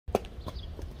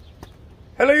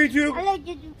Hello YouTube. Hello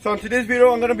YouTube. So in today's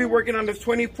video I'm going to be working on this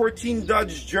 2014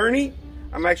 Dodge Journey.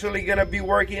 I'm actually going to be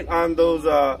working on those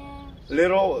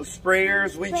little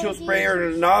sprayers, windshield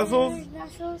sprayer nozzles.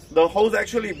 The hose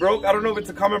actually broke. I don't know if it's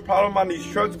a common problem on these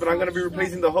trucks, but I'm going to be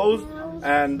replacing the hose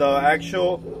and the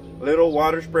actual little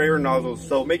water sprayer nozzles.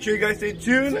 So make sure you guys stay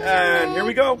tuned, and here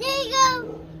we go. Here you go.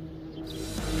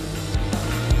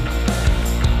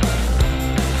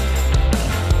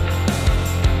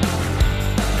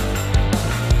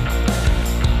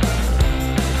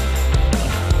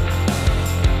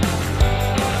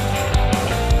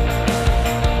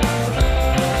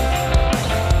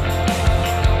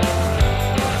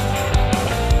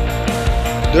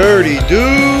 Dirty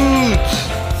Dudes.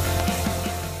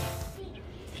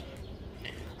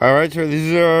 Alright, so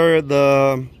these are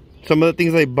some of the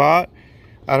things I bought.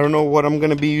 I don't know what I'm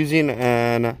gonna be using,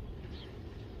 and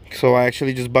so I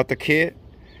actually just bought the kit.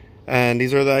 And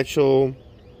these are the actual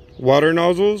water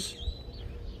nozzles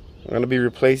I'm gonna be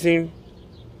replacing.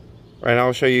 Right now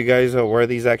I'll show you guys where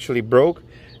these actually broke.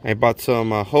 I bought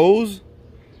some hose,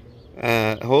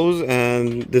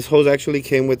 and this hose actually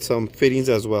came with some fittings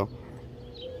as well.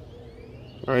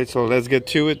 Alright, so let's get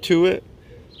to it.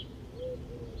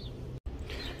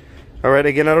 Alright,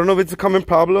 again, I don't know if it's a common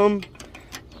problem,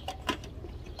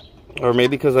 or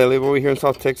maybe because I live over here in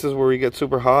South Texas where we get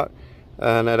super hot,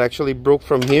 and it actually broke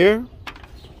from here,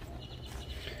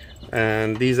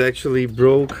 and these actually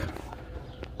broke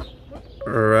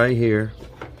right here.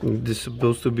 This is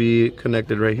supposed to be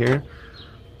connected right here.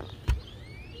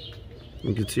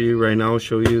 You can see right now, I'll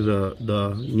show you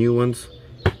the new ones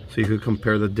so you could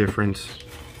compare the difference.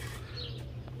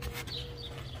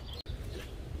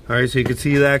 Alright, so you can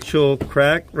see the actual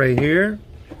crack right here,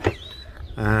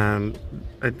 and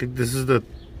I think this is the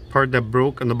part that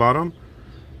broke on the bottom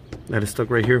that is stuck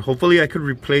right here. Hopefully I could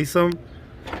replace them,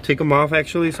 take them off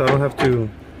actually, so I don't have to,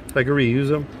 I can reuse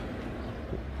them.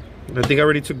 I think I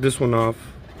already took this one off.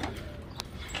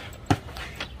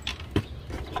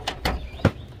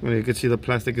 Well, you can see the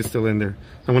plastic is still in there.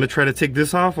 I'm going to try to take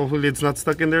this off. Hopefully it's not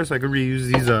stuck in there so I can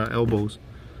reuse these elbows.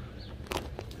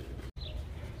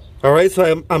 Alright,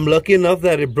 so I'm lucky enough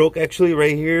that it broke actually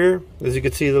right here. As you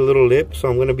can see, the little lip. So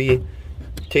I'm going to be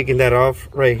taking that off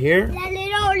right here. The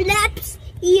little lips.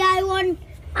 Yeah, I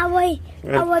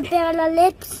want there the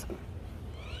lips.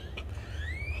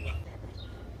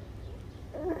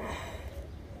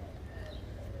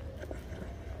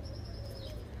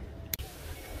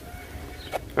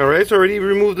 Alright, so I already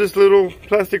removed this little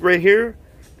plastic right here.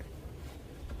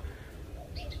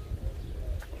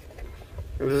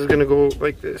 And this is going to go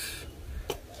like this.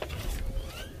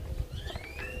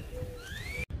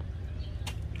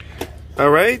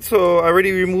 Alright, so I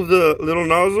already removed the little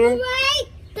nozzle. Wait,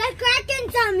 they're cracking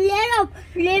some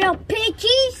little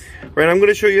pitches. Right, I'm going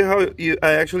to show you how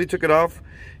I actually took it off.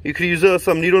 You could use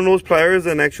some needle nose pliers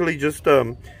and actually just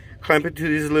clamp it to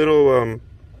these little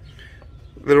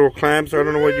clamps. I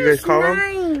don't know what you guys call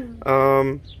them.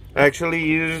 I actually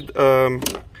used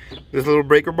this little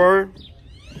breaker bar.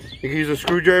 You can use a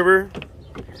screwdriver.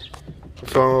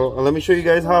 So let me show you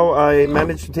guys how I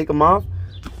managed to take them off,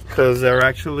 because they're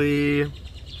actually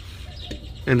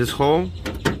in this hole,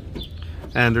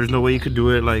 and there's no way you could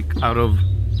do it like out of.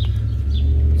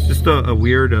 It's just a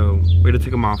weird way to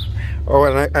take them off. Oh,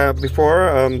 and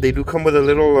before they do come with a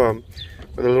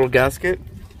little gasket.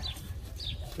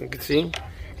 You can see,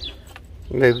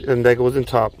 and that goes in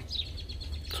top,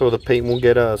 so the paint won't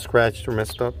get scratched or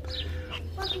messed up.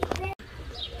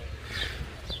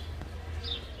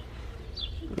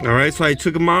 Alright, so I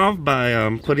took them off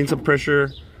by putting some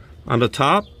pressure on the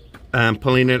top and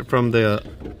pulling it from the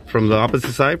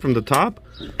opposite side, from the top.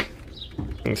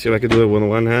 Let's see if I can do it with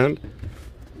one hand.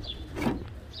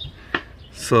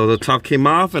 So the top came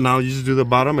off, and I'll just do the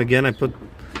bottom. Again, I put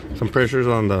some pressures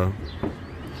on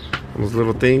those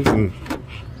little things, and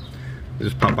they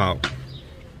just pop out.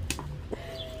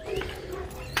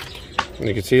 And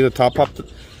you can see the top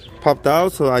popped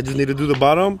out, so I just need to do the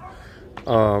bottom.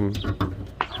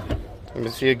 Let me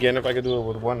see again if I can do it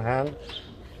with one hand.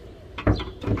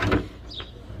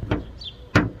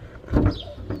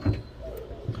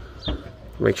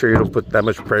 Make sure you don't put that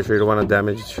much pressure. You don't want to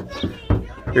damage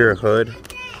your hood.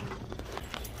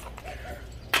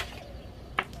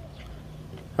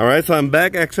 Alright, so I'm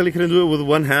back. I actually couldn't do it with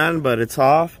one hand, but it's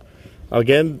off.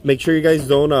 Again, make sure you guys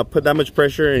don't put that much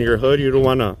pressure in your hood. You don't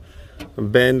want to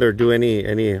bend or do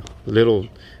any little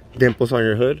dimples on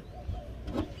your hood.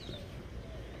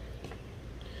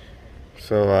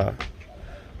 So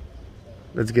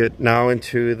let's get now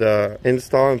into the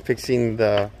install and fixing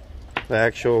the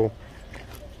actual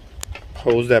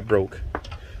hose that broke.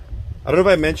 I don't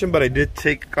know if I mentioned, but I did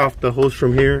take off the hose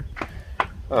from here.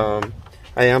 I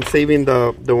am saving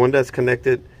the one that's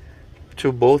connected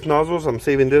to both nozzles. I'm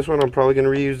saving this one. I'm probably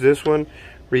going to reuse this one,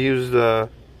 reuse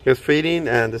this fitting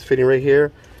and this fitting right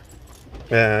here,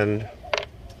 and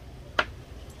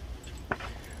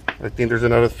I think there's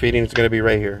another fitting. It's going to be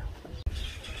right here.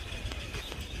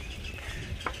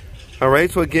 Alright,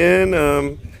 so again,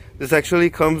 this actually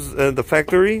comes the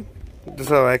factory. This is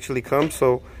how it actually comes.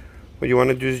 So what you want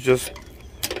to do is just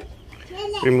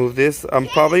remove this. I'm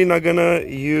probably not gonna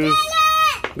use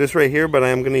this right here, but I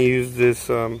am gonna use this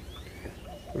what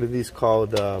are these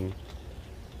called,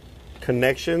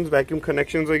 connections, vacuum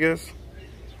connections, I guess.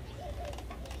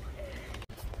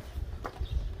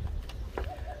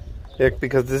 Yeah,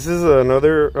 because this is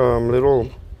another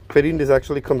little fitting. This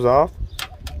actually comes off,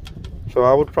 so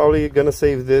I would probably gonna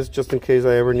save this just in case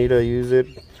I ever need to use it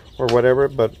or whatever,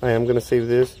 but I am gonna save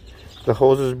this. The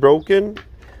hose is broken,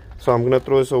 so I'm gonna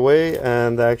throw this away,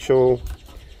 and the actual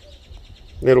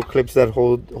little clips that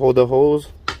hold the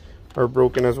hose are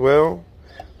broken as well.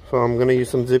 So I'm gonna use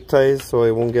some zip ties so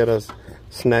it won't get us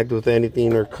snagged with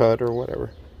anything or cut or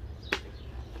whatever.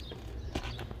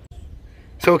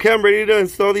 So okay, I'm ready to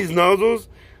install these nozzles.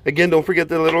 Again, don't forget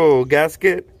the little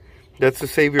gasket. That's to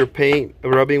save your paint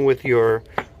rubbing with your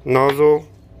nozzle.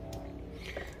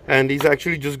 And these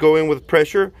actually just go in with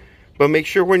pressure, but make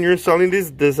sure when you're installing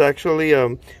this actually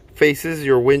faces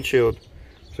your windshield.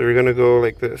 So you're gonna go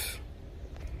like this.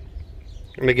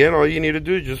 And again, all you need to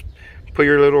do is just put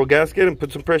your little gasket and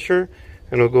put some pressure,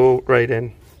 and it'll go right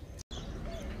in.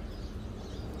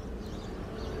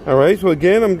 Alright, so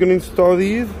again, I'm gonna install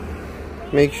these.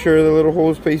 Make sure the little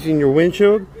hole is facing your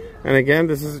windshield, and again,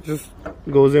 this is just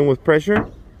goes in with pressure,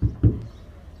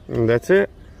 and that's it.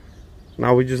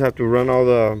 Now we just have to run all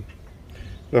the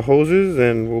hoses,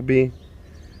 and we'll be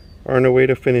on our way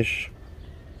to finish.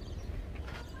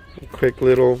 A quick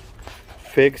little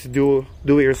fix, do it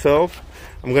yourself.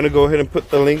 I'm gonna go ahead and put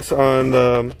the links on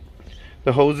the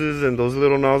hoses and those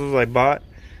little nozzles I bought,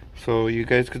 so you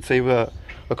guys could save a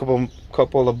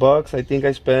couple of bucks. I think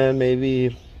I spent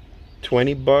maybe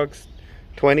 20 bucks,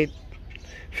 15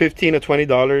 to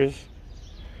 $20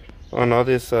 on all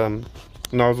this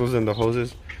nozzles and the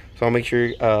hoses. So I'll make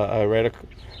sure I write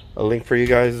a link for you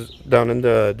guys down in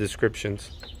the descriptions.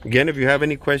 Again, if you have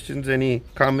any questions, any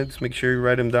comments, make sure you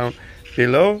write them down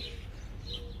below.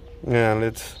 Yeah,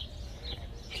 let's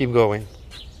keep going.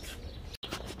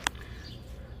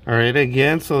 All right,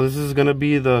 again, so this is gonna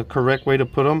be the correct way to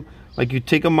put them. Like, you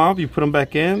take them off, you put them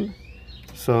back in.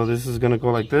 So this is gonna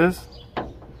go like this.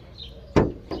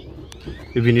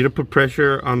 If you need to put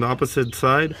pressure on the opposite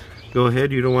side, go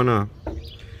ahead. You don't wanna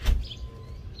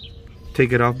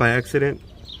take it off by accident.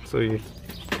 So you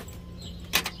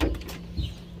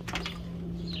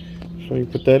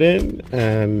put that in,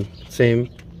 and same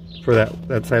for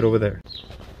that side over there.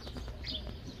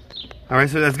 All right,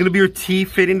 so that's gonna be your T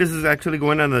fitting. This is actually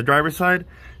going on the driver's side,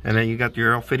 and then you got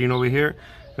your L fitting over here,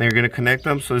 and then you're gonna connect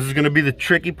them. So this is gonna be the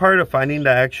tricky part of finding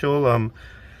the actual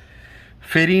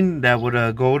fitting that would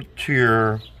go to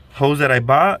your hose that I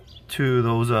bought, to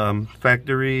those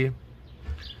factory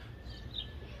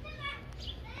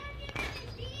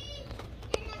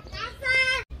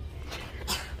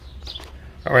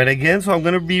all right, again, so I'm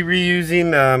going to be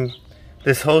reusing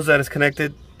this hose that is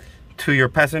connected to your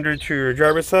passenger to your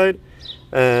driver's side,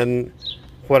 and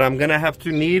what I'm going to have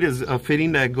to need is a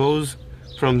fitting that goes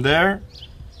from there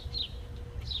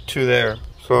to there.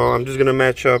 So I'm just going to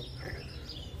match up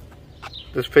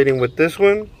this fitting with this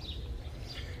one.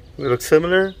 It looks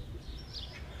similar,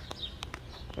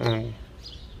 and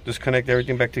just connect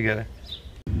everything back together.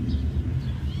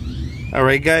 All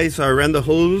right, guys, so I ran the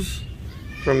hose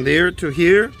from there to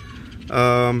here.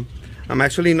 I'm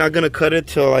actually not gonna cut it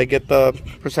till I get the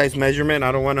precise measurement.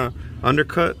 I don't want to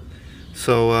undercut.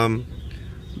 So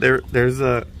there's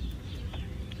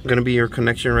gonna be your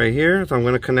connection right here. So I'm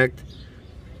gonna connect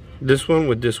this one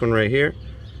with this one right here,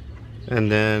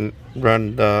 and then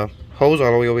run the hose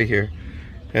all the way over here,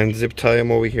 and zip tie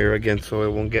them over here again so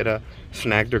it won't get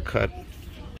snagged or cut.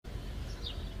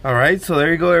 All right, so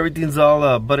there you go. Everything's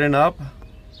all buttoned up.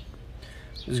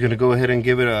 Just gonna go ahead and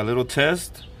give it a little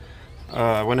test.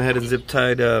 I went ahead and zip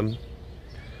tied the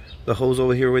hose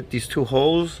over here with these two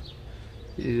holes,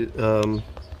 over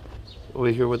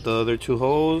here with the other two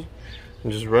holes,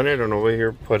 and just run it, and over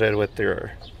here put it with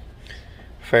their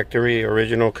factory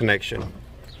original connection.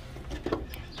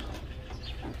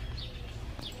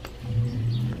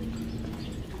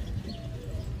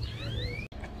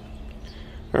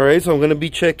 All right, so I'm gonna be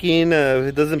checking if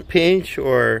it doesn't pinch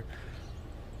or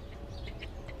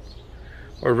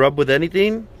rub with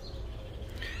anything.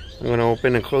 I'm gonna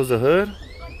open and close the hood.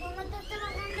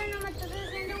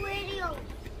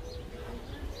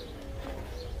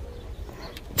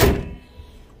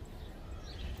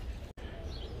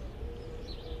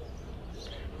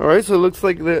 Alright, so it looks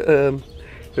like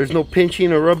there's no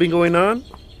pinching or rubbing going on.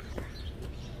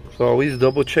 So always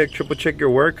double check, triple check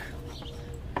your work.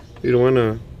 You don't want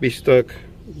to be stuck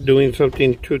doing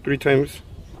something 2 or 3 times.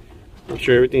 Make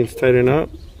sure everything's tightened up.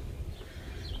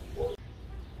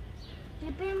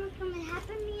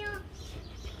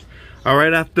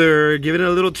 Alright, after giving it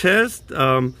a little test,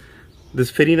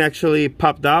 this fitting actually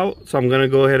popped out. So I'm going to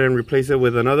go ahead and replace it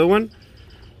with another one.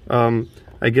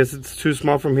 I guess it's too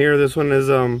small from here. This one is,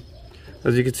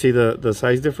 as you can see, the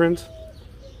size difference.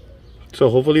 So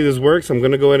hopefully this works. I'm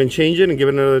going to go ahead and change it and give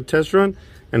it another test run.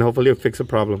 And hopefully it'll fix the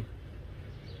problem.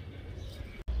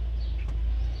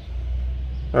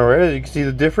 Alright, as you can see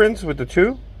the difference with the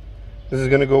two. This is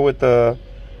going to go with the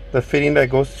fitting that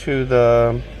goes to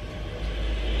the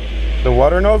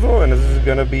water nozzle. And this is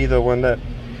going to be the one that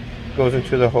goes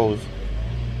into the hose.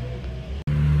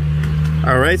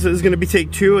 Alright, so this is going to be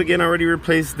take 2. Again, I already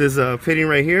replaced this fitting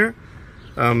right here.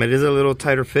 It is a little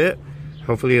tighter fit.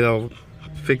 Hopefully it'll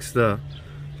fix the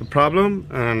problem.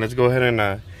 And let's go ahead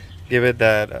and give it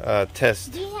that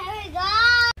test.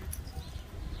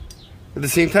 At the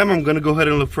same time, I'm going to go ahead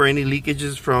and look for any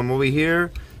leakages from over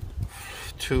here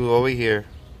to over here.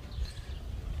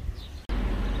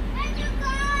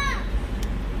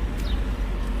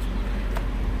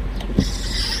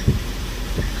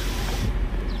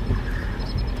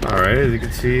 Alright, as you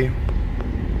can see,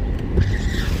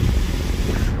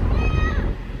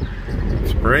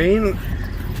 spraying.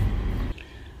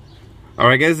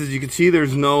 Alright guys, as you can see,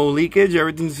 there's no leakage.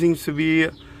 Everything seems to be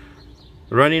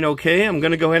running okay. I'm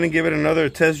going to go ahead and give it another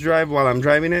test drive while I'm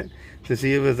driving it to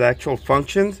see if its actual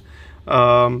functions.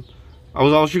 I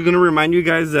was also going to remind you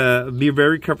guys that be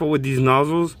very careful with these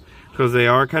nozzles because they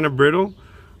are kind of brittle.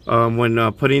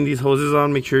 When putting these hoses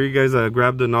on, make sure you guys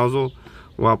grab the nozzle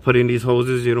while putting these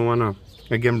hoses. You don't want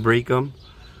to, again, break them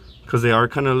because they are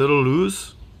kind of a little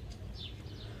loose.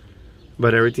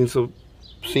 But everything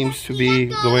seems to be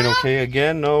going okay.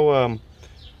 Again, no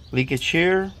leakage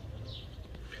here,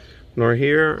 nor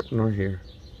here, nor here.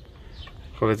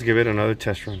 So let's give it another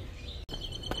test run.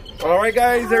 Alright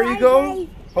guys, there you go.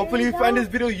 Hopefully you find this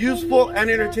video useful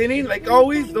and entertaining. Like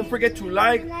always, don't forget to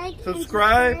like,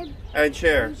 subscribe, and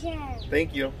share.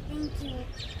 Thank you. Thank you.